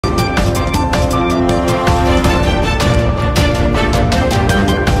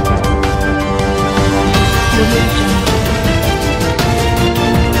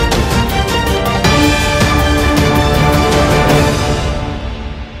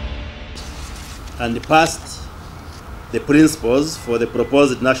and passed the principles for the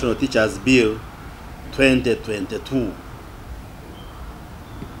proposed National Teachers Bill 2022.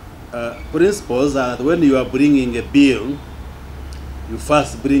 Principles are when you are bringing a bill, you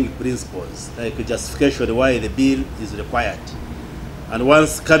first bring principles, like a justification why the bill is required. And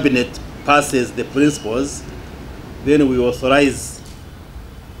once Cabinet passes the principles, then we authorize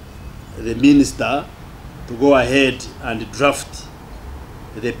the minister to go ahead and draft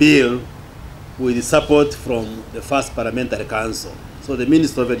the bill with support from the first Parliamentary Council. So the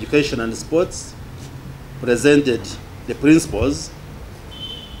Minister of Education and Sports presented the principles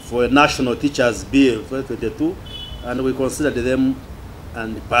for a National Teachers Bill 2022, and we considered them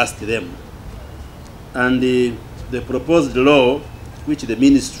and passed them. And the proposed law, which the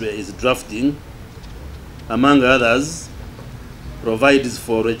ministry is drafting, among others, provides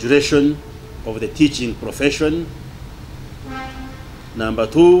for regulation of the teaching profession. Number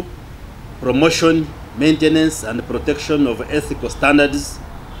 2, promotion, maintenance, and protection of ethical standards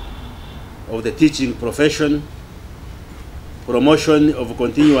of the teaching profession, promotion of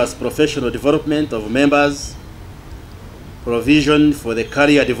continuous professional development of members, provision for the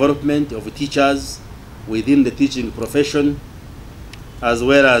career development of teachers within the teaching profession, as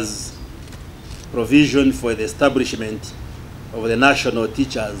well as provision for the establishment of the National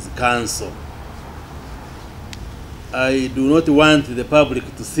Teachers Council. I do not want the public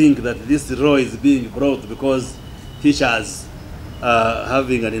to think that this law is being brought because teachers are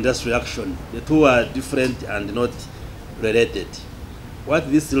having an industrial action. The two are different and not related. What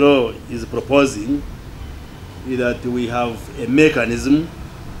this law is proposing is that we have a mechanism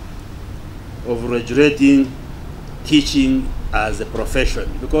of regulating teaching as a profession,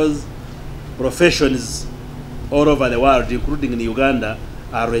 because professions all over the world, including in Uganda,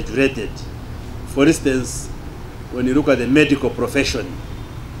 are regulated. For instance, when you look at the medical profession,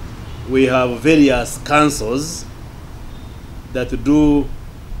 we have various councils that do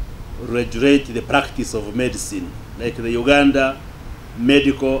regulate the practice of medicine, like the Uganda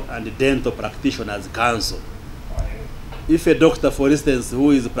Medical and Dental Practitioners Council. If a doctor, for instance,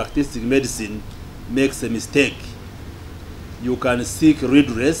 who is practicing medicine makes a mistake, you can seek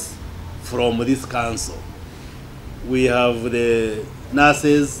redress from this council. We have the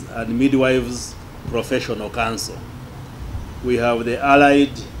Nurses and Midwives Professional Council. We have the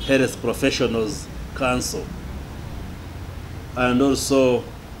Allied Health Professionals Council, and also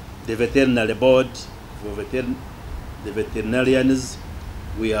the Veterinary Board for the veterinarians.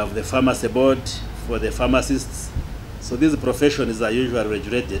 We have the Pharmacy Board for the pharmacists. So these professions are usually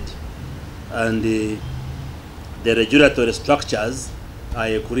regulated, and the regulatory structures are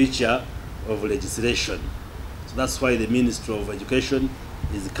a creature of legislation. So that's why the Ministry of Education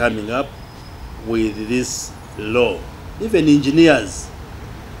is coming up with this law. Even engineers,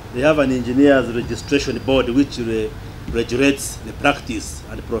 they have an engineers registration board which regulates the practice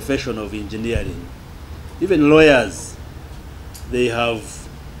and profession of engineering. Even lawyers, they have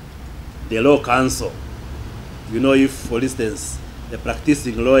the law council. You know, if, for instance, a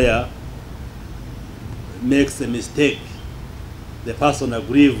practicing lawyer makes a mistake, the person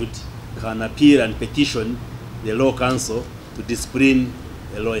aggrieved can appeal and petition the law council to discipline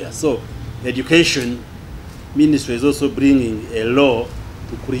a lawyer. So, Education Ministry is also bringing a law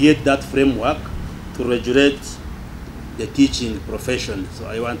to create that framework to regulate the teaching profession. So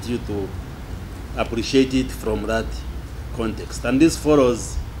I want you to appreciate it from that context. And this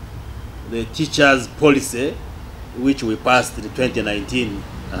follows the teachers' policy, which we passed in 2019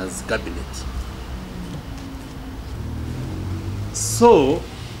 as Cabinet. So,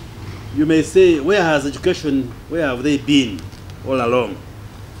 you may say, where has education, where have they been all along?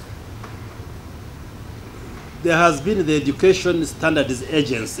 There has been the Education Standards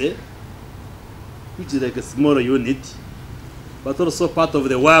Agency, which is like a smaller unit, but also part of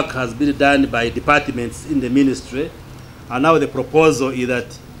the work has been done by departments in the ministry. And now the proposal is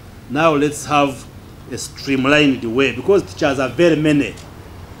that now let's have a streamlined way, because teachers are very many.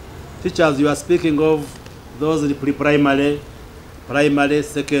 Teachers, you are speaking of those in pre-primary, primary,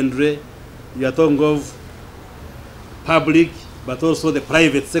 secondary, you are talking of public, but also the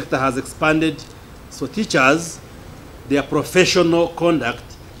private sector has expanded. So teachers, their professional conduct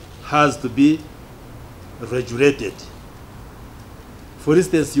has to be regulated. For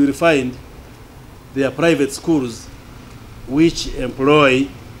instance, you will find there are private schools which employ,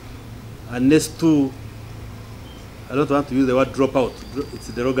 unless two, I don't want to use the word dropout, it's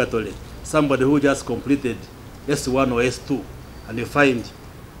derogatory, somebody who just completed S1 or S2, and you find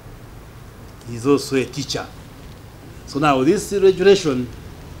he's also a teacher. So now this regulation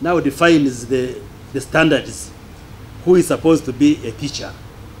now defines the standards, who is supposed to be a teacher.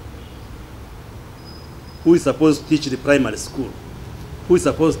 who is supposed to teach the primary school, who is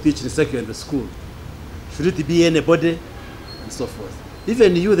supposed to teach the secondary school. Should it be anybody, and so forth.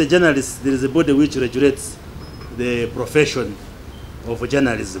 Even you, the journalist, there is a body which regulates the profession of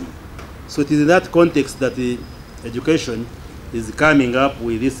journalism. So it is in that context that the education is coming up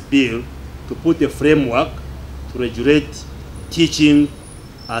with this bill to put a framework to regulate teaching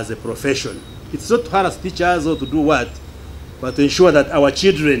as a profession. It's not to harass teachers or to do what, but to ensure that our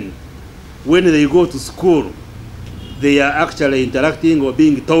children, when they go to school, they are actually interacting or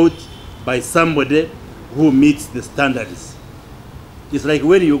being taught by somebody who meets the standards. It's like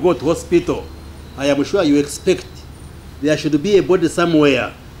when you go to hospital, I am sure you expect there should be a body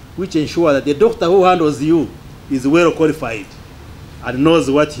somewhere which ensures that the doctor who handles you is well qualified and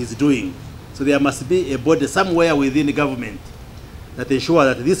knows what he's doing. So there must be a body somewhere within the government that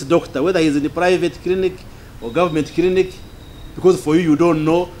ensures that this doctor, whether he's in a private clinic or government clinic, because for you, you don't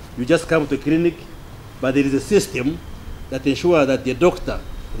know, you just come to a clinic, but there is a system that ensures that the doctor,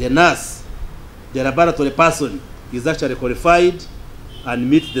 the nurse, the laboratory person is actually qualified and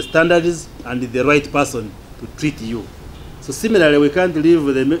meets the standards and is the right person to treat you. So similarly, we can't leave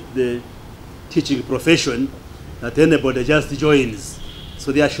the teaching profession that anybody just joins.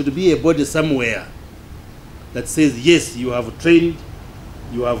 So there should be a body somewhere that says, yes, you have trained,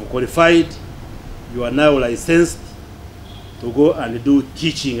 you have qualified, you are now licensed to go and do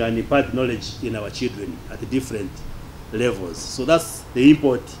teaching and impart knowledge in our children at different levels. So that's the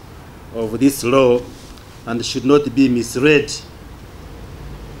import of this law, and should not be misread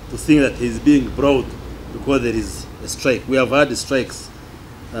to think that it is being brought because there is a strike. We have had strikes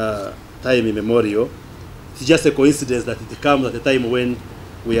time immemorial. It's just a coincidence that it comes at a time when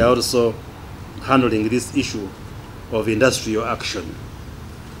we are also handling this issue of industrial action.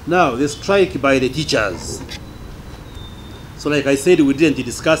 Now, the strike by the teachers. So like I said, we didn't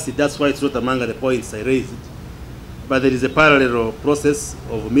discuss it, that's why it's not among the points I raised. But there is a parallel process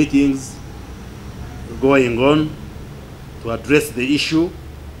of meetings going on to address the issue,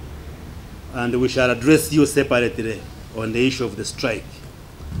 and we shall address you separately on the issue of the strike.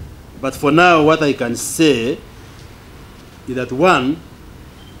 But for now, what I can say is that one,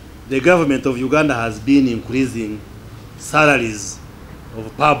 the government of Uganda has been increasing salaries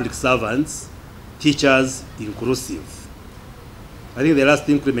of public servants, teachers inclusive. I think the last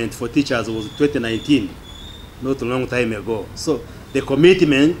increment for teachers was 2019, not a long time ago. So the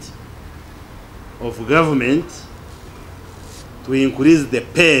commitment of government to increase the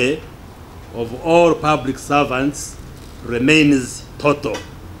pay of all public servants remains total,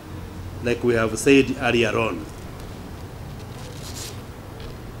 like we have said earlier on.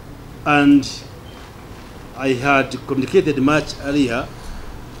 And I had communicated much earlier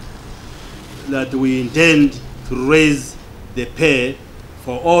that we intend to raise the pay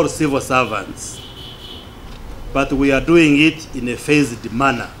for all civil servants, but we are doing it in a phased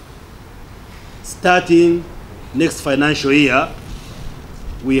manner. Starting next financial year,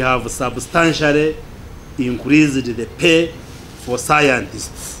 we have substantially increased the pay for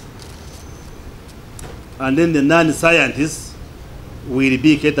scientists, and then the non-scientists will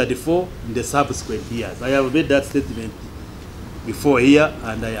be catered for in the subsequent years. I have made that statement before here,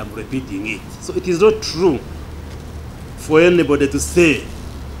 and I am repeating it. So it is not true for anybody to say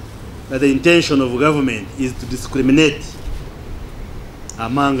that the intention of government is to discriminate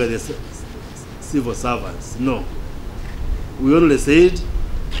among the civil servants. No. We only said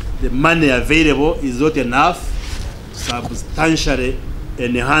the money available is not enough to substantially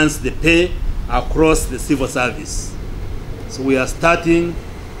enhance the pay across the civil service. So we are starting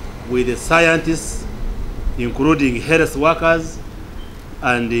with the scientists, including health workers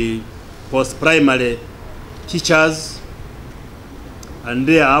and the post-primary teachers, and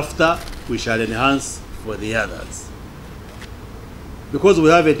thereafter we shall enhance for the others. Because we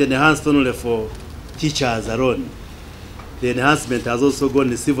haven't enhanced only for teachers alone, the enhancement has also gone in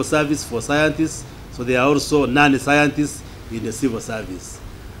the civil service for scientists, so there are also non-scientists in the civil service.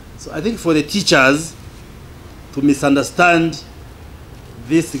 So I think for the teachers to misunderstand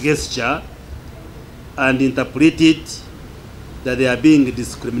this gesture and interpret it that they are being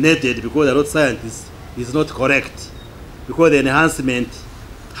discriminated because they are not scientists is not correct, because the enhancement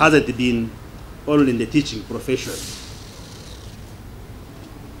hasn't been only in the teaching profession.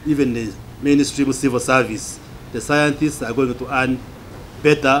 Even the mainstream civil service, the scientists are going to earn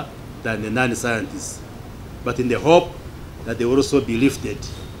better than the non-scientists, but in the hope that they will also be lifted.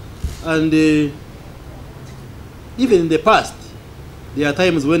 And even in the past, there are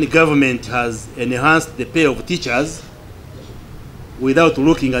times when the government has enhanced the pay of teachers without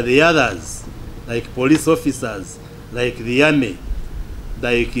looking at the others, like police officers, like the army,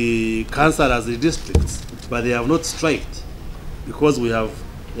 like councillors in districts. but they have not striked because we have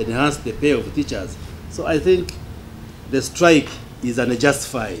enhanced the pay of teachers. So I think the strike is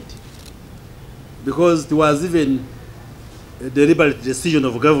unjustified, because it was even a deliberate decision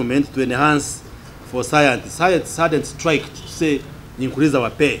of government to enhance for scientists. Scientists hadn't striked to say increase our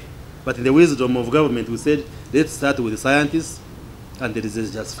pay, but in the wisdom of government we said let's start with the scientists, and there is a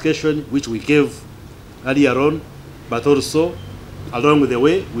justification which we gave earlier on, but also along the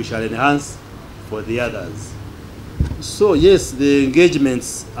way we shall enhance for the others. So yes, the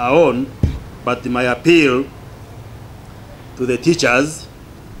engagements are on, but my appeal to the teachers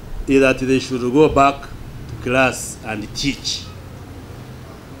is that they should go back to class and teach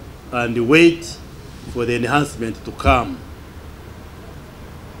and wait for the enhancement to come.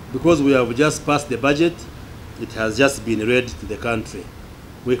 Because we have just passed the budget, it has just been read to the country.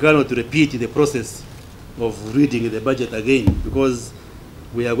 We cannot repeat the process of reading the budget again, because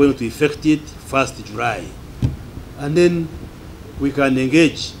we are going to effect it 1st July. And then we can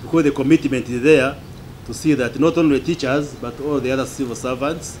engage, because the commitment is there to see that not only teachers, but all the other civil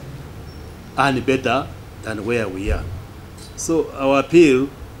servants earn better than where we are. So our appeal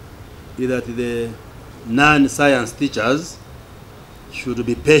is that the non-science teachers should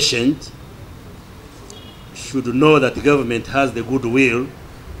be patient, should know that the government has the goodwill,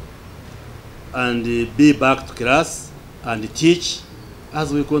 and be back to class and teach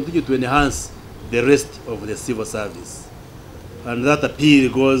as we continue to enhance the rest of the civil service. And that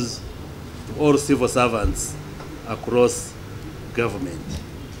appeal goes to all civil servants across government.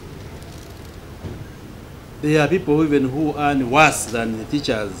 There are people even who earn worse than the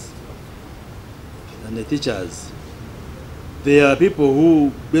teachers. There are people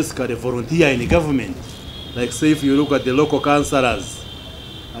who basically volunteer in the government. Like say if you look at the local councillors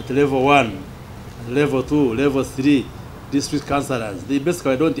at level 1, level 2, level 3, district councillors, they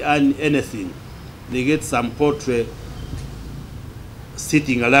basically don't earn anything. They get some paltry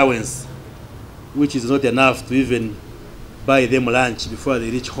sitting allowance, which is not enough to even buy them lunch before they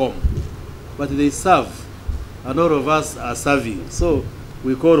reach home. But they serve, and all of us are serving. So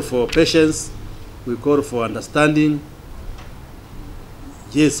we call for patience, we call for understanding.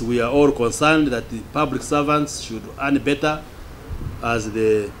 Yes, we are all concerned that the public servants should earn better as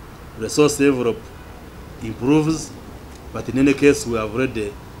the resource envelope improves, but in any case we have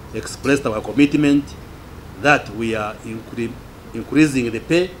already expressed our commitment that we are increasing the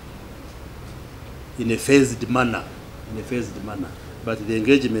pay in a phased manner. But the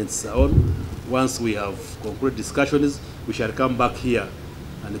engagements are on. Once we have concluded discussions, we shall come back here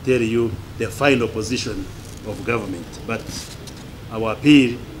and tell you the final position of government. But our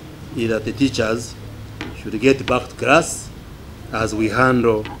appeal is that the teachers should get back to class as we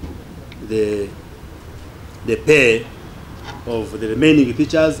handle the pay of the remaining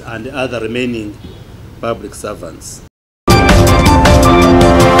teachers and other remaining public servants.